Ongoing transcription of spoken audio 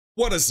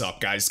What is up,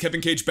 guys?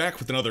 Kevin Cage back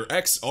with another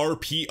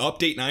XRP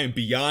update, and I am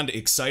beyond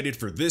excited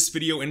for this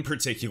video in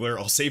particular.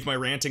 I'll save my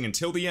ranting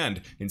until the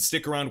end and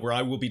stick around where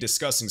I will be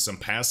discussing some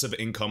passive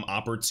income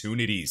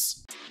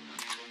opportunities.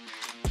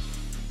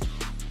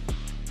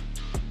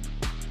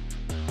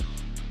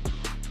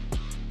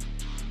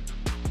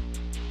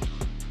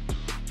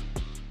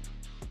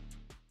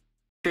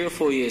 Three or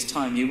 4 years'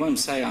 time, you won't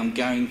say, I'm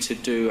going to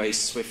do a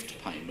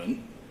SWIFT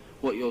payment.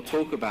 What you'll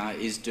talk about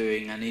is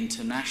doing an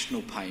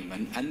international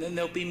payment, and then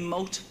there'll be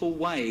multiple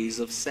ways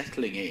of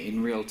settling it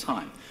in real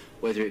time,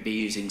 whether it be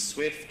using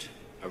SWIFT,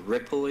 a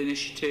Ripple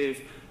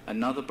initiative,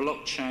 another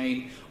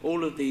blockchain.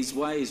 All of these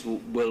ways will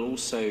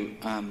also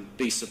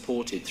be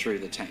supported through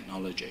the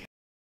technology.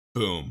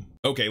 Boom.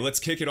 Okay,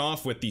 let's kick it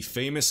off with the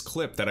famous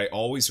clip that I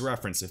always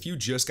reference. If you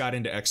just got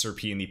into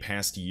XRP in the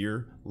past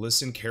year,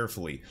 listen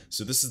carefully.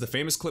 So this is the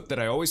famous clip that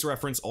I always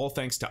reference, all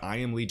thanks to I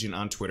Am Legion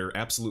on Twitter,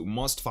 absolute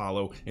must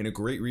follow, and a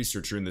great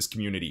researcher in this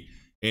community.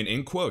 And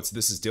in quotes,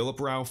 this is Dilip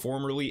Rao,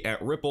 formerly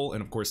at Ripple,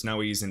 and of course now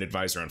he's an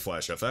advisor on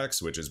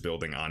FlashFX, which is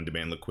building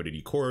on-demand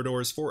liquidity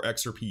corridors for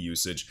XRP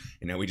usage.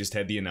 And now we just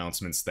had the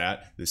announcements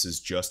that this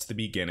is just the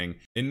beginning.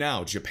 And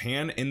now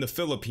Japan and the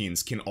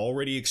Philippines can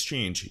already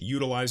exchange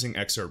utilizing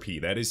XRP.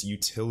 That is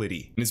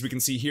utility. And as we can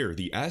see here,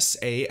 the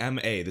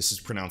SAMA, this is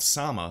pronounced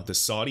SAMA, the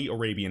Saudi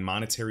Arabian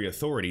Monetary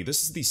Authority.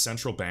 This is the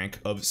central bank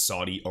of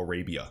Saudi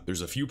Arabia.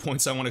 There's a few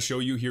points I want to show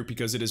you here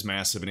because it is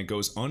massive and it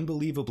goes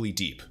unbelievably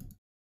deep.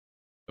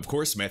 Of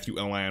course, Matthew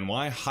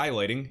Liony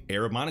highlighting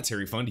Arab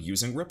Monetary Fund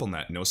using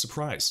RippleNet, no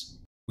surprise.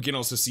 We can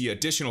also see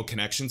additional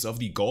connections of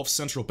the Gulf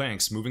central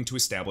banks moving to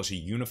establish a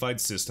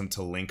unified system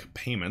to link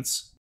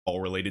payments,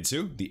 all related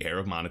to the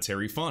Arab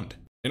Monetary Fund.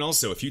 And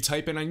also, if you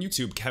type in on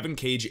YouTube, Kevin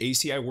Cage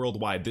ACI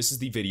Worldwide, this is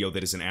the video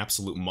that is an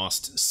absolute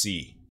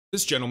must-see.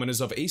 This gentleman is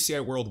of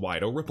ACI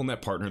Worldwide, a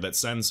RippleNet partner that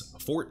sends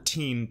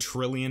 $14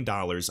 trillion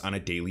on a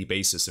daily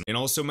basis, and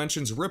also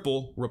mentions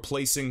Ripple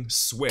replacing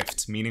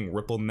SWIFT, meaning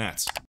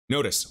RippleNet.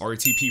 Notice,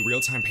 RTP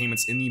real-time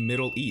payments in the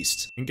Middle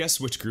East. And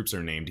guess which groups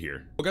are named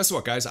here? Well, guess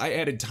what, guys? I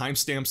added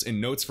timestamps and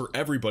notes for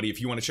everybody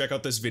if you want to check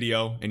out this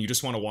video and you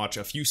just want to watch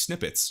a few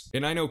snippets.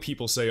 And I know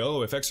people say,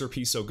 oh, if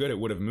XRP is so good, it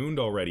would have mooned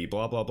already,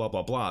 blah, blah, blah,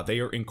 blah, blah. They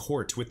are in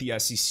court with the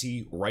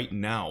SEC right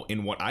now.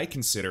 And what I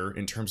consider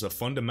in terms of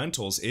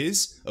fundamentals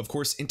is, of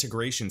course,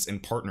 integrations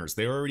and partners.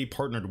 They are already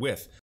partnered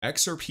with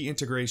XRP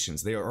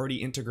integrations. They are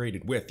already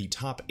integrated with the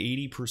top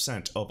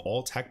 80% of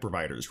all tech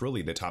providers,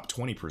 really the top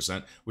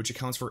 20%, which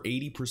accounts for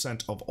 80%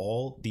 of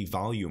all the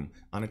volume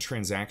on a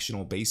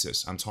transactional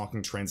basis. I'm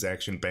talking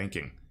transaction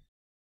banking.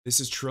 This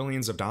is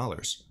trillions of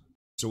dollars.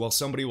 So while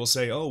somebody will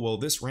say, oh, well,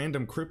 this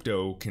random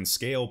crypto can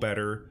scale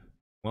better,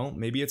 well,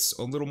 maybe it's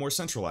a little more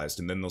centralized.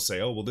 And then they'll say,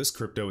 oh, well, this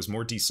crypto is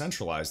more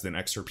decentralized than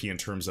XRP in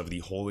terms of the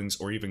holdings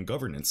or even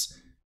governance.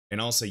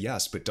 And I'll say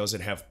yes, but does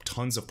it have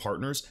tons of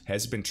partners?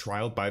 Has it been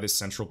trialed by the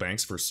central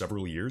banks for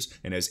several years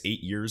and has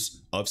 8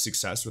 years of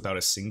success without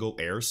a single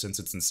error since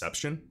its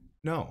inception?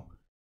 No.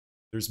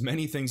 There's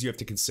many things you have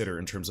to consider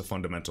in terms of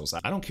fundamentals.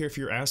 I don't care if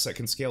your asset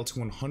can scale to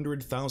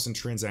 100,000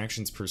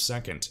 transactions per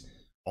second.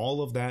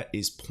 All of that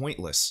is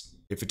pointless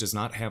if it does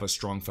not have a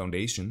strong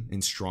foundation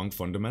and strong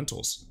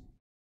fundamentals.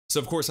 So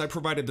of course I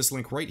provided this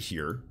link right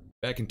here.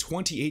 Back in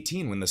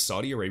 2018, when the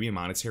Saudi Arabian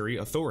Monetary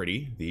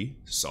Authority, the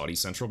Saudi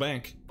Central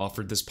Bank,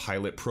 offered this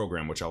pilot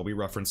program, which I'll be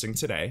referencing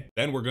today.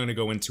 Then we're going to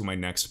go into my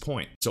next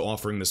point. So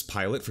offering this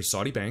pilot for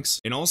Saudi banks.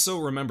 And also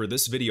remember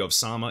this video of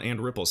Sama and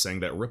Ripple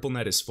saying that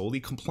RippleNet is fully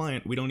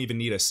compliant. We don't even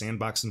need a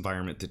sandbox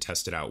environment to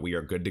test it out. We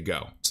are good to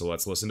go. So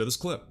let's listen to this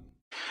clip.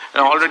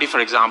 Now, already, for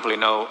example,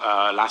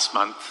 last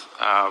month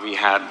we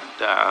had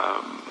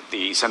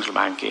the central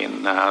bank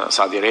in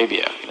Saudi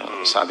Arabia,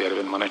 Saudi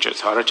Arabian Monetary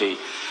Authority.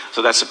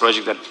 So that's a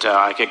project that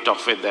I kicked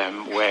off with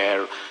them,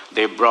 where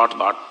they brought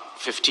about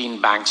 15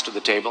 banks to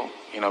the table.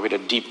 We did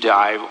a deep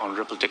dive on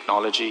Ripple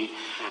technology,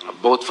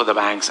 both for the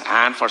banks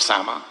and for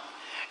SAMA.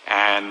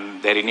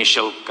 And their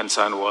initial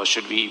concern was,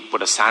 should we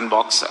put a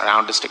sandbox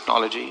around this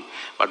technology?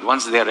 But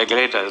once their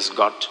regulators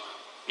got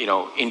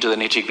into the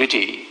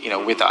nitty-gritty,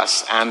 with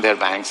us and their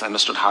banks,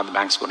 understood how the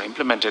bank's going to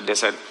implement it, they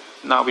said,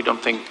 no, we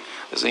don't think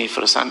there's a need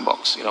for a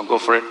sandbox. Go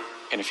for it.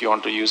 And if you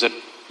want to use it,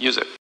 use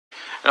it.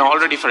 Now,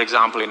 already, for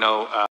example,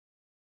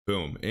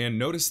 Boom. And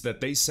notice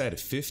that they said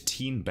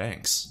 15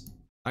 banks.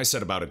 I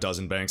said about a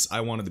dozen banks.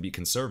 I wanted to be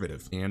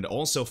conservative. And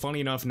also,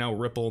 funny enough, now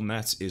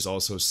RippleNet is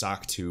also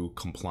SOC 2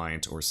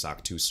 compliant or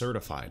SOC 2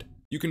 certified.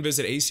 You can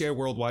visit ACI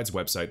Worldwide's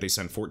website. They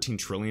send $14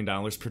 trillion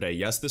per day.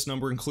 Yes, this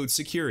number includes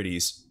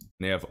securities.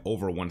 They have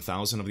over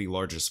 1,000 of the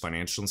largest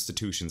financial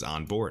institutions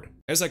on board.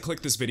 As I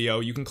click this video,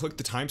 you can click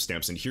the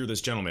timestamps and hear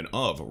this gentleman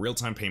of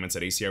real-time payments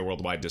at ACI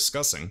Worldwide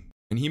discussing.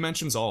 And he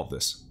mentions all of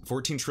this.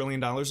 $14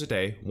 trillion a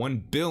day, 1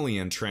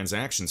 billion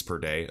transactions per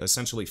day,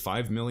 essentially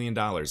 $5 million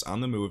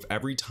on the move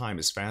every time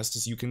as fast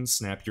as you can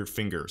snap your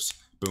fingers.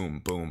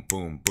 Boom, boom,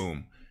 boom,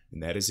 boom.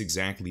 And that is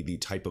exactly the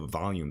type of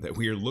volume that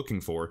we are looking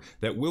for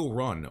that will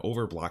run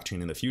over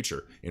blockchain in the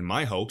future. And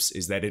my hopes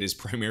is that it is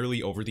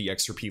primarily over the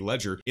XRP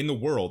ledger in the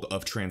world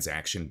of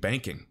transaction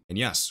banking. And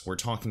yes, we're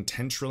talking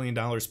 $10 trillion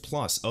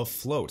plus of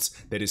floats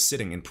that is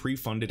sitting in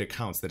pre-funded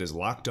accounts that is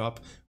locked up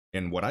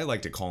in what I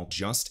like to call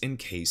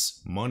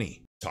just-in-case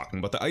money. Talking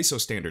about the ISO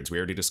standards, we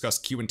already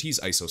discussed Q&T's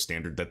ISO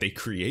standard that they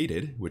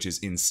created, which is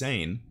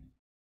insane.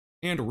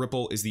 And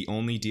Ripple is the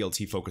only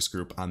DLT focus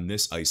group on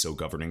this ISO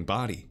governing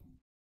body.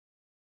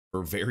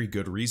 For very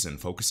good reason,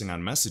 focusing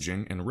on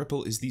messaging, and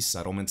Ripple is the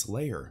settlement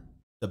layer,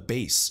 the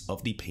base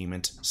of the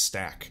payment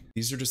stack.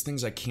 These are just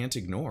things I can't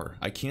ignore.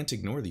 I can't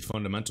ignore the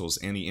fundamentals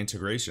and the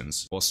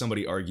integrations. While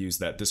somebody argues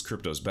that this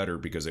crypto is better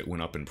because it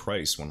went up in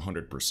price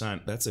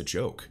 100%, that's a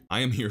joke. I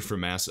am here for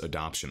mass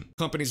adoption.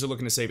 Companies are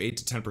looking to save 8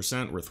 to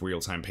 10% with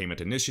real-time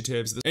payment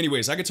initiatives.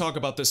 Anyways, I could talk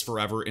about this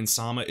forever, and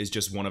Sama is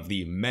just one of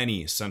the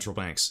many central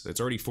banks. It's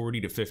already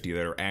 40 to 50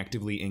 that are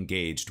actively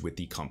engaged with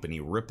the company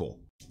Ripple.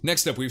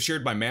 Next up, we've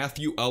shared by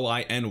Matthew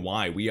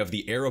L.I.N.Y. We have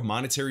the Arab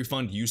Monetary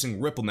Fund using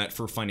RippleNet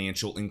for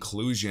financial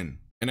inclusion.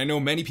 And I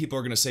know many people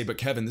are going to say, but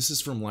Kevin, this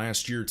is from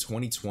last year,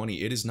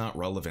 2020. It is not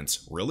relevant.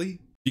 Really?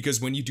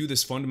 Because when you do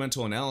this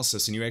fundamental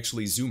analysis and you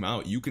actually zoom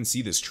out, you can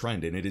see this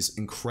trend, and it is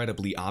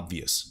incredibly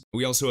obvious.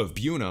 We also have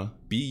BUNA,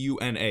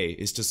 B-U-N-A,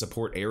 is to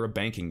support Arab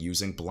banking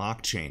using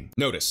blockchain.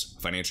 Notice,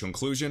 financial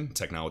inclusion,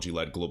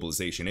 technology-led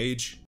globalization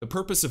age. The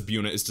purpose of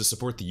BUNA is to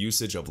support the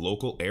usage of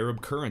local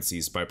Arab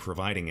currencies by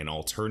providing an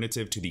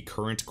alternative to the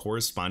current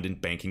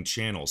correspondent banking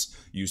channels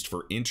used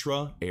for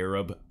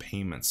intra-Arab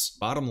payments.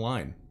 Bottom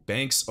line,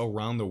 banks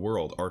around the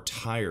world are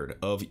tired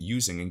of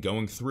using and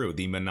going through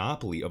the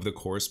monopoly of the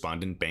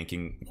correspondent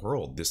banking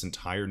world, this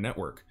entire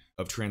network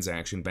of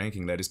transaction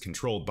banking that is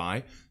controlled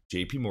by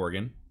JP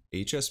Morgan,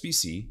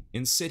 HSBC,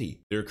 and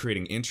Citi. They're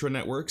creating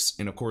intra-networks,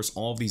 and of course,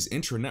 all of these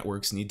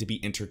intra-networks need to be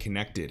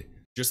interconnected.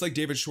 Just like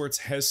David Schwartz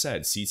has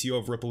said, CTO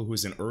of Ripple, who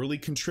is an early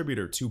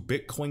contributor to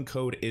Bitcoin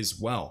Code as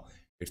well,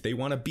 if they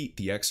want to beat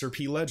the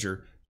XRP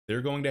ledger,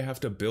 they're going to have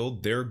to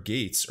build their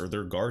gates or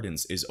their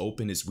gardens as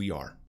open as we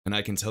are. And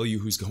I can tell you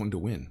who's going to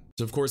win.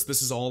 So of course,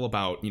 this is all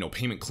about,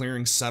 payment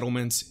clearing,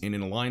 settlement, and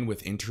in line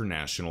with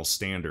international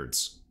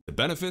standards. The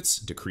benefits: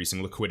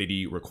 decreasing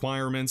liquidity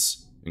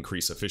requirements,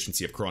 increase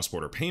efficiency of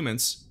cross-border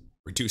payments,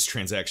 reduce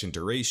transaction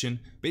duration,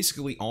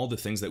 basically all the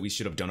things that we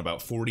should have done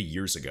about 40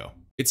 years ago.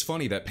 It's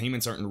funny that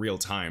payments aren't in real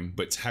time,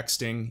 but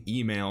texting,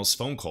 emails,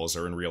 phone calls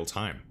are in real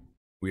time.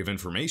 We have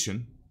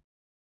information,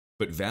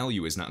 but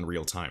value is not in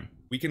real time.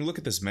 We can look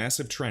at this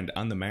massive trend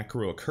on the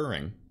macro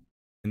occurring,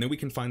 and then we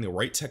can find the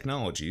right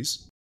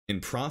technologies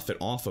and profit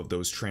off of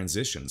those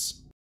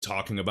transitions.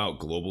 Talking about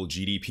global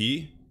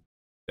GDP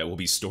that will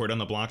be stored on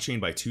the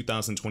blockchain by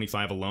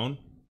 2025 alone,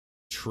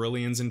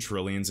 trillions and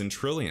trillions and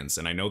trillions.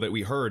 And I know that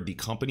we heard the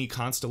company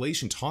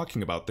Constellation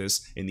talking about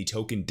this, and the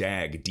token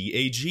DAG,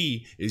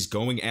 D-A-G, is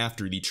going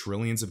after the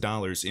trillions of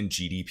dollars in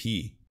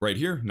GDP. Right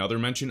here, another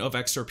mention of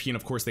XRP, and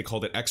of course they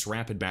called it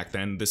XRapid back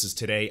then. This is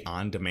today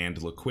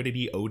on-demand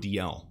liquidity,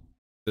 ODL.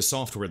 The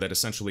software that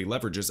essentially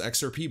leverages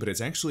XRP, but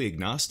it's actually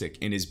agnostic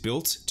and is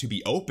built to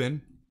be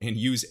open and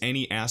use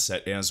any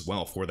asset as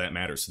well for that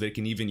matter. So they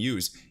can even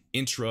use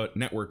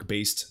intra-network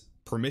based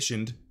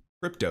permissioned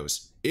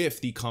cryptos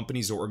if the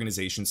companies or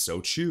organizations so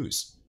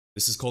choose.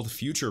 This is called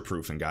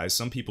future-proofing, guys.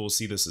 Some people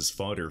see this as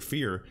FUD or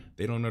fear.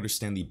 They don't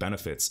understand the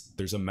benefits.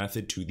 There's a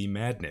method to the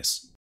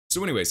madness.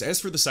 So anyways,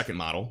 as for the second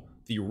model,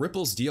 the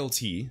Ripple's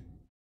DLT,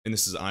 and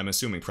this is, I'm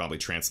assuming, probably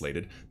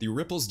translated, the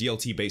Ripple's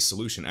DLT-based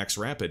solution,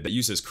 XRapid, that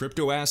uses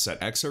crypto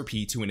asset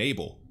XRP to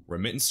enable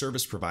remittance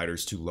service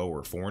providers to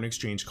lower foreign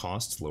exchange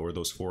costs, lower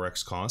those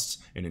Forex costs,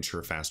 and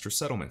ensure faster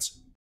settlements.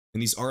 In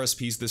these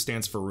RSPs, this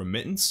stands for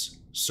Remittance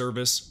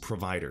Service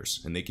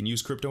Providers, and they can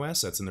use crypto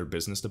assets in their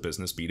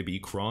business-to-business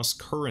B2B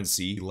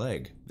cross-currency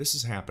leg. This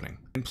is happening.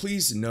 And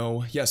please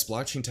know, yes,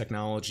 blockchain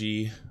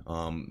technology,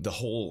 the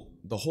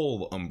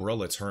whole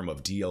umbrella term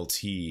of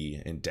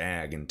DLT and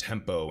DAG and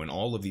Tempo and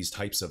all of these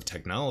types of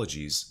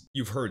technologies,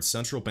 you've heard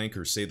central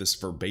bankers say this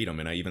verbatim,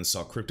 and I even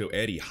saw Crypto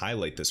Eddie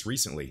highlight this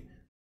recently,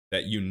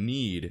 that you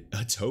need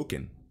a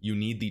token. You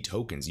need the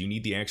tokens. You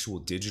need the actual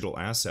digital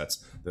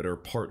assets that are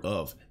part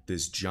of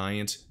this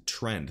giant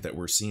trend that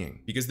we're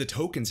seeing. Because the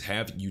tokens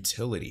have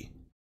utility.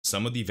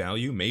 Some of the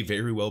value may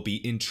very well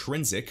be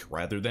intrinsic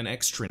rather than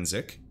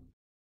extrinsic.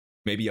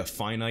 Maybe a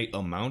finite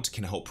amount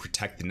can help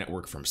protect the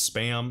network from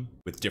spam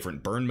with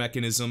different burn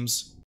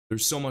mechanisms.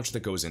 There's so much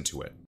that goes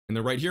into it. And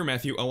then right here,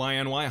 Matthew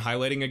L.I.N.Y.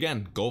 highlighting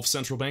again, Gulf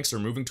central banks are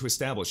moving to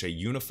establish a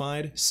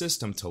unified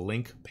system to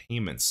link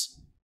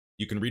payments.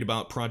 You can read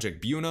about Project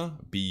BUNA,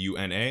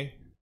 B-U-N-A,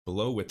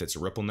 below with its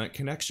RippleNet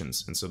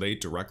connections, and so they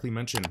directly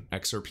mention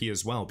XRP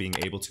as well being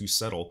able to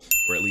settle,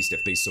 or at least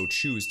if they so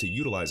choose to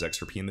utilize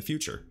XRP in the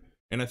future.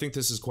 And I think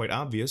this is quite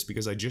obvious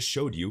because I just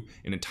showed you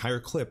an entire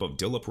clip of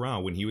Dilip Rao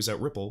when he was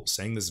at Ripple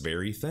saying this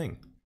very thing.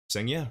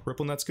 Saying, yeah,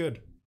 RippleNet's good,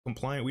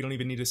 compliant, we don't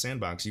even need a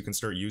sandbox, you can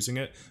start using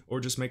it,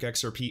 or just make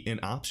XRP an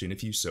option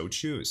if you so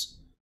choose.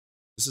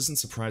 This isn't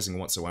surprising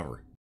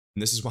whatsoever.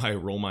 And this is why I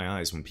roll my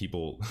eyes when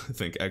people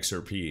think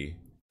XRP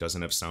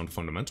doesn't have sound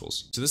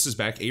fundamentals. So this is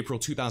back April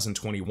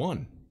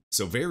 2021.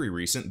 So very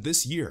recent,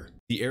 this year.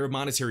 The Arab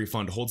Monetary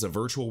Fund holds a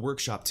virtual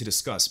workshop to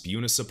discuss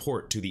BUNA's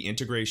support to the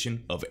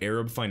integration of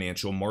Arab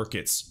financial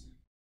markets.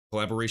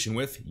 Collaboration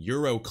with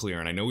Euroclear,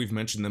 and I know we've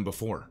mentioned them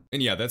before.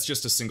 And yeah, that's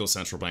just a single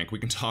central bank. We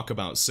can talk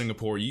about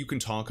Singapore, you can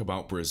talk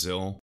about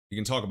Brazil, you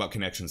can talk about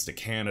connections to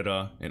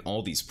Canada, and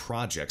all these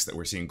projects that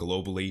we're seeing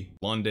globally,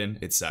 London,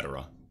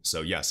 etc.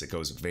 So yes, it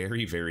goes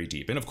very, very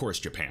deep. And of course,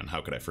 Japan,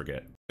 how could I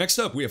forget? Next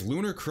up, we have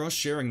Lunar Crush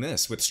sharing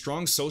this. With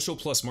strong social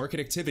plus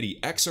market activity,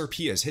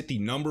 XRP has hit the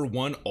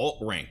 #1 alt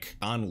rank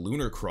on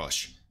Lunar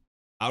Crush.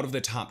 Out of the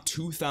top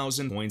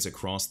 2,000 coins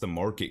across the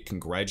market,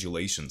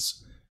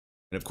 congratulations.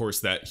 And of course,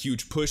 that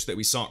huge push that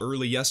we saw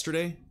early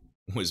yesterday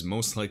was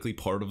most likely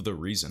part of the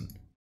reason.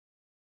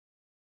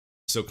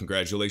 So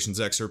congratulations,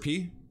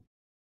 XRP.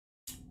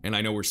 And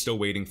I know we're still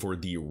waiting for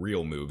the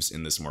real moves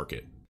in this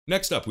market.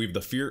 Next up, we have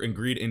the Fear and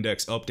Greed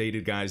Index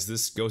updated, guys.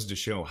 This goes to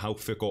show how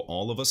fickle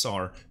all of us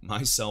are,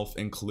 myself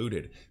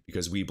included,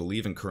 because we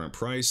believe in current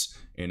price,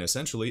 and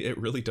essentially it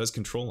really does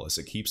control us.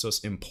 It keeps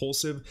us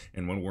impulsive,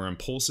 and when we're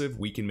impulsive,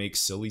 we can make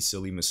silly,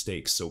 silly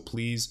mistakes. So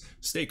please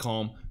stay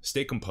calm,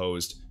 stay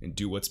composed, and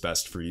do what's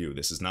best for you.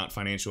 This is not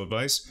financial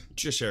advice,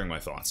 just sharing my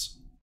thoughts.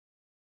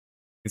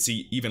 And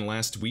see, even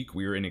last week,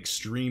 we were in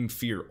extreme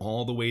fear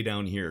all the way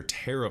down here,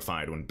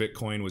 terrified when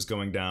Bitcoin was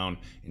going down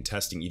and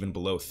testing even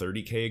below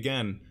 30K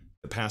again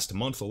the past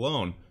month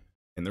alone.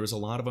 And there was a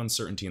lot of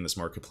uncertainty in this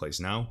marketplace.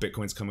 Now,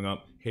 Bitcoin's coming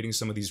up, hitting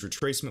some of these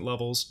retracement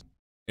levels,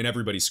 and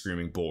everybody's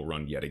screaming bull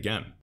run yet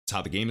again. It's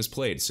how the game is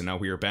played. So now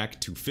we are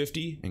back to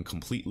 50 and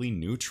completely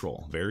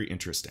neutral. Very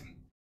interesting.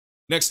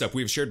 Next up,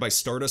 we have shared by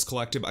Stardust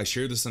Collective. I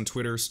shared this on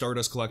Twitter.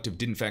 Stardust Collective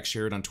did in fact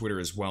share it on Twitter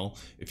as well.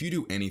 If you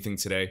do anything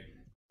today,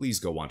 please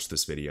go watch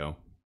this video.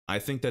 I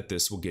think that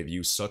this will give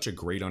you such a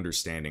great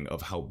understanding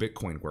of how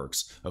Bitcoin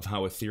works, of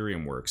how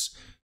Ethereum works,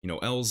 you know,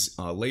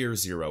 layer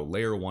 0,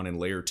 layer 1, and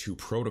layer 2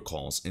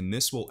 protocols, and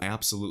this will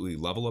absolutely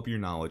level up your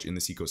knowledge in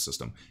this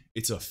ecosystem.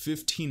 It's a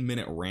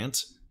 15-minute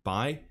rant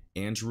by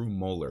Andrew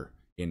Moeller.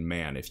 And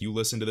man, if you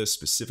listen to this,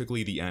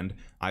 specifically the end,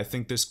 I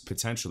think this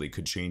potentially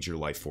could change your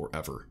life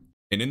forever.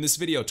 And in this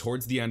video,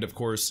 towards the end, of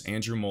course,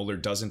 Andrew Moeller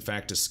does in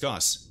fact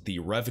discuss the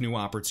revenue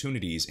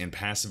opportunities and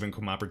passive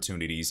income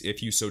opportunities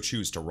if you so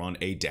choose to run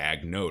a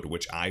DAG node,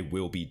 which I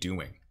will be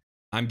doing.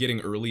 I'm getting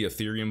early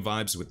Ethereum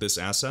vibes with this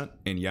asset,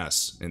 and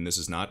yes, and this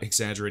is not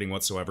exaggerating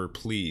whatsoever,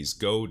 please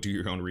go do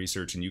your own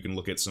research and you can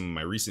look at some of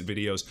my recent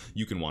videos,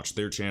 you can watch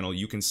their channel,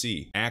 you can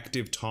see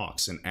active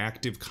talks and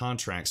active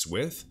contracts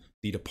with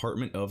the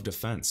Department of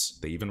Defense.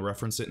 They even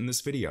reference it in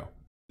this video.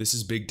 This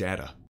is big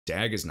data.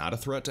 DAG is not a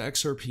threat to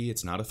XRP,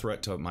 it's not a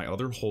threat to my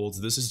other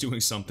holds. This is doing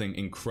something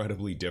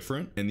incredibly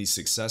different, and the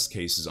success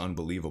case is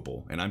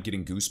unbelievable, and I'm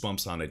getting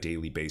goosebumps on a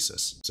daily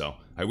basis. So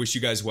I wish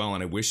you guys well,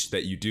 and I wish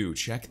that you do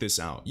check this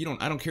out.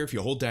 I don't care if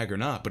you hold DAG or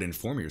not, but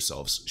inform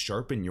yourselves,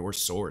 sharpen your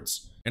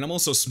swords. And I'm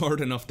also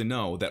smart enough to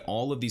know that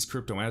all of these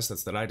crypto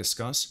assets that I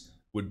discuss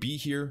would be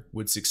here,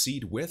 would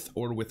succeed with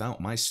or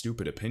without my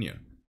stupid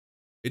opinion.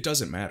 It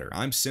doesn't matter.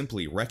 I'm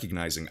simply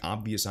recognizing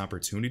obvious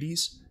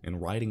opportunities and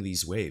riding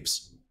these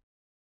waves.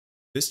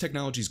 This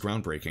technology is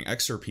groundbreaking.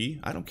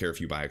 XRP, I don't care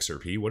if you buy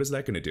XRP. What is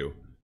that going to do?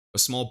 A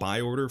small buy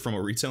order from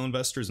a retail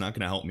investor is not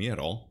going to help me at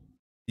all.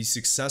 The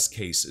success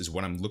case is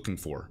what I'm looking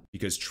for,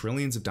 because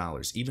trillions of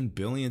dollars, even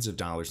billions of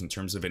dollars in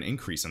terms of an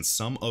increase on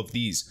some of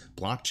these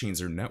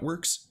blockchains or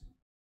networks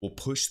will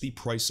push the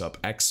price up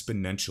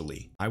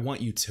exponentially. I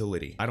want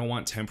utility. I don't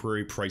want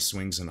temporary price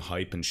swings and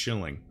hype and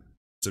shilling.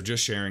 So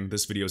just sharing,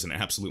 this video is an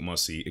absolute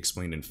must-see,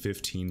 explained in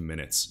 15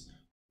 minutes.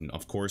 And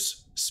of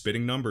course,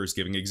 spitting numbers,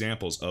 giving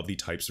examples of the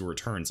types of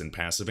returns and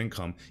passive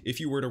income if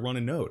you were to run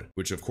a node,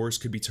 which of course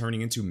could be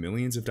turning into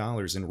millions of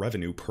dollars in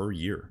revenue per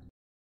year.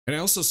 And I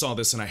also saw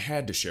this and I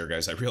had to share,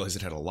 guys. I realized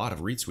it had a lot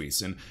of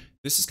retweets, and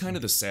this is kind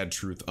of the sad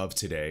truth of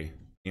today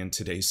and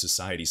today's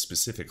society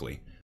specifically.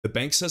 The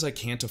bank says I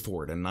can't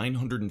afford a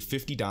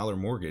 $950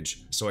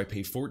 mortgage, so I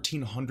pay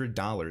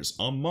 $1,400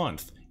 a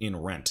month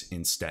in rent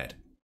instead.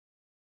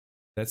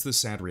 That's the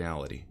sad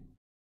reality.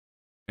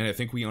 And I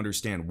think we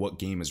understand what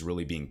game is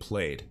really being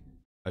played.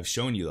 I've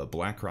shown you the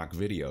BlackRock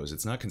videos.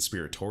 It's not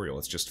conspiratorial,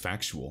 it's just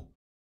factual.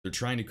 They're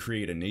trying to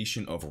create a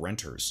nation of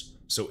renters.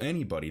 So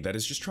anybody that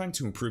is just trying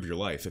to improve your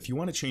life, if you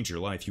want to change your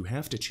life, you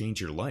have to change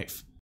your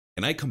life.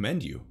 And I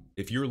commend you.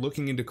 If you're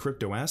looking into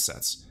crypto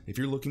assets, if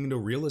you're looking into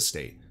real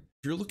estate,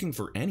 if you're looking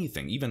for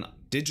anything, even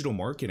digital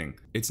marketing,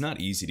 it's not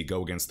easy to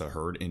go against the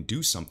herd and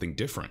do something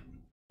different.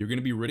 You're going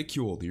to be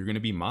ridiculed, you're going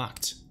to be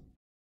mocked.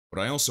 But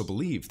I also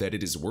believe that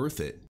it is worth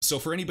it. So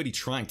for anybody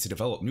trying to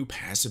develop new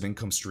passive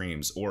income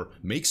streams or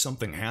make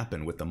something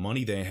happen with the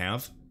money they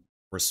have,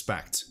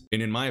 respect.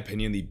 And in my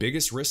opinion, the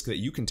biggest risk that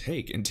you can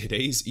take in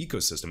today's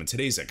ecosystem, in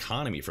today's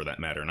economy for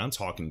that matter, and I'm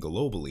talking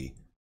globally,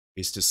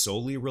 is to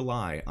solely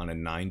rely on a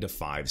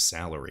 9-to-5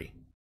 salary.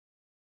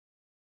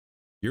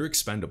 You're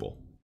expendable.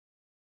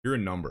 You're a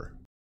number.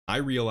 I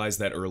realized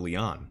that early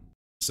on.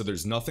 So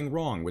there's nothing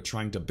wrong with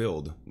trying to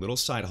build little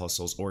side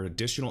hustles or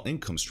additional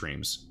income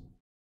streams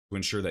to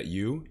ensure that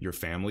you, your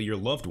family, your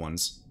loved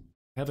ones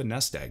have a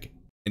nest egg.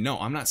 And no,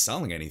 I'm not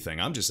selling anything.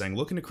 I'm just saying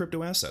look into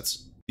crypto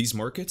assets. These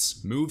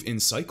markets move in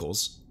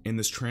cycles, and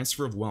this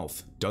transfer of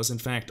wealth does in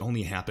fact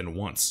only happen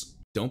once.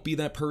 Don't be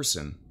that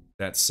person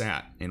that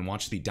sat and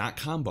watched the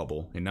dot-com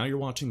bubble, and now you're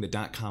watching the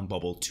dot-com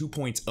bubble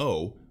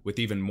 2.0 with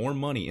even more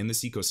money in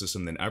this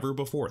ecosystem than ever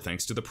before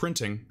thanks to the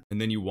printing, and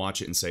then you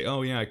watch it and say,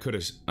 oh yeah, I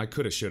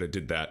coulda, shoulda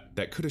did that.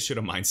 That coulda,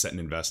 shoulda mindset in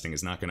investing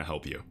is not going to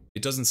help you.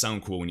 It doesn't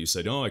sound cool when you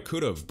said, oh, I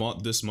could have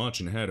bought this much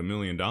and had $1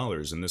 million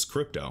in this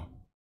crypto.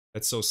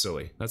 That's so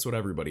silly. That's what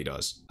everybody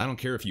does. I don't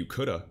care if you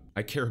coulda.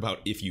 I care about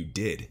if you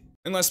did.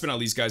 And last but not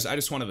least, guys, I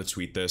just wanted to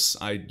tweet this.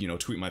 I,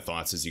 tweet my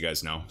thoughts, as you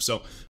guys know.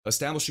 So,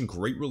 establishing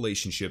great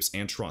relationships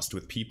and trust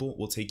with people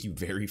will take you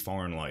very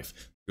far in life.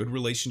 Good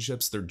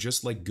relationships, they're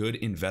just like good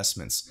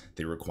investments.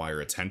 They require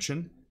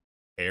attention,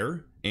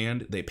 care,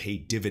 and they pay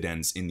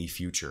dividends in the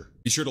future.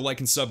 Be sure to like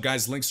and sub,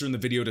 guys. Links are in the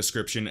video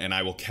description, and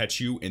I will catch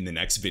you in the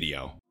next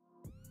video.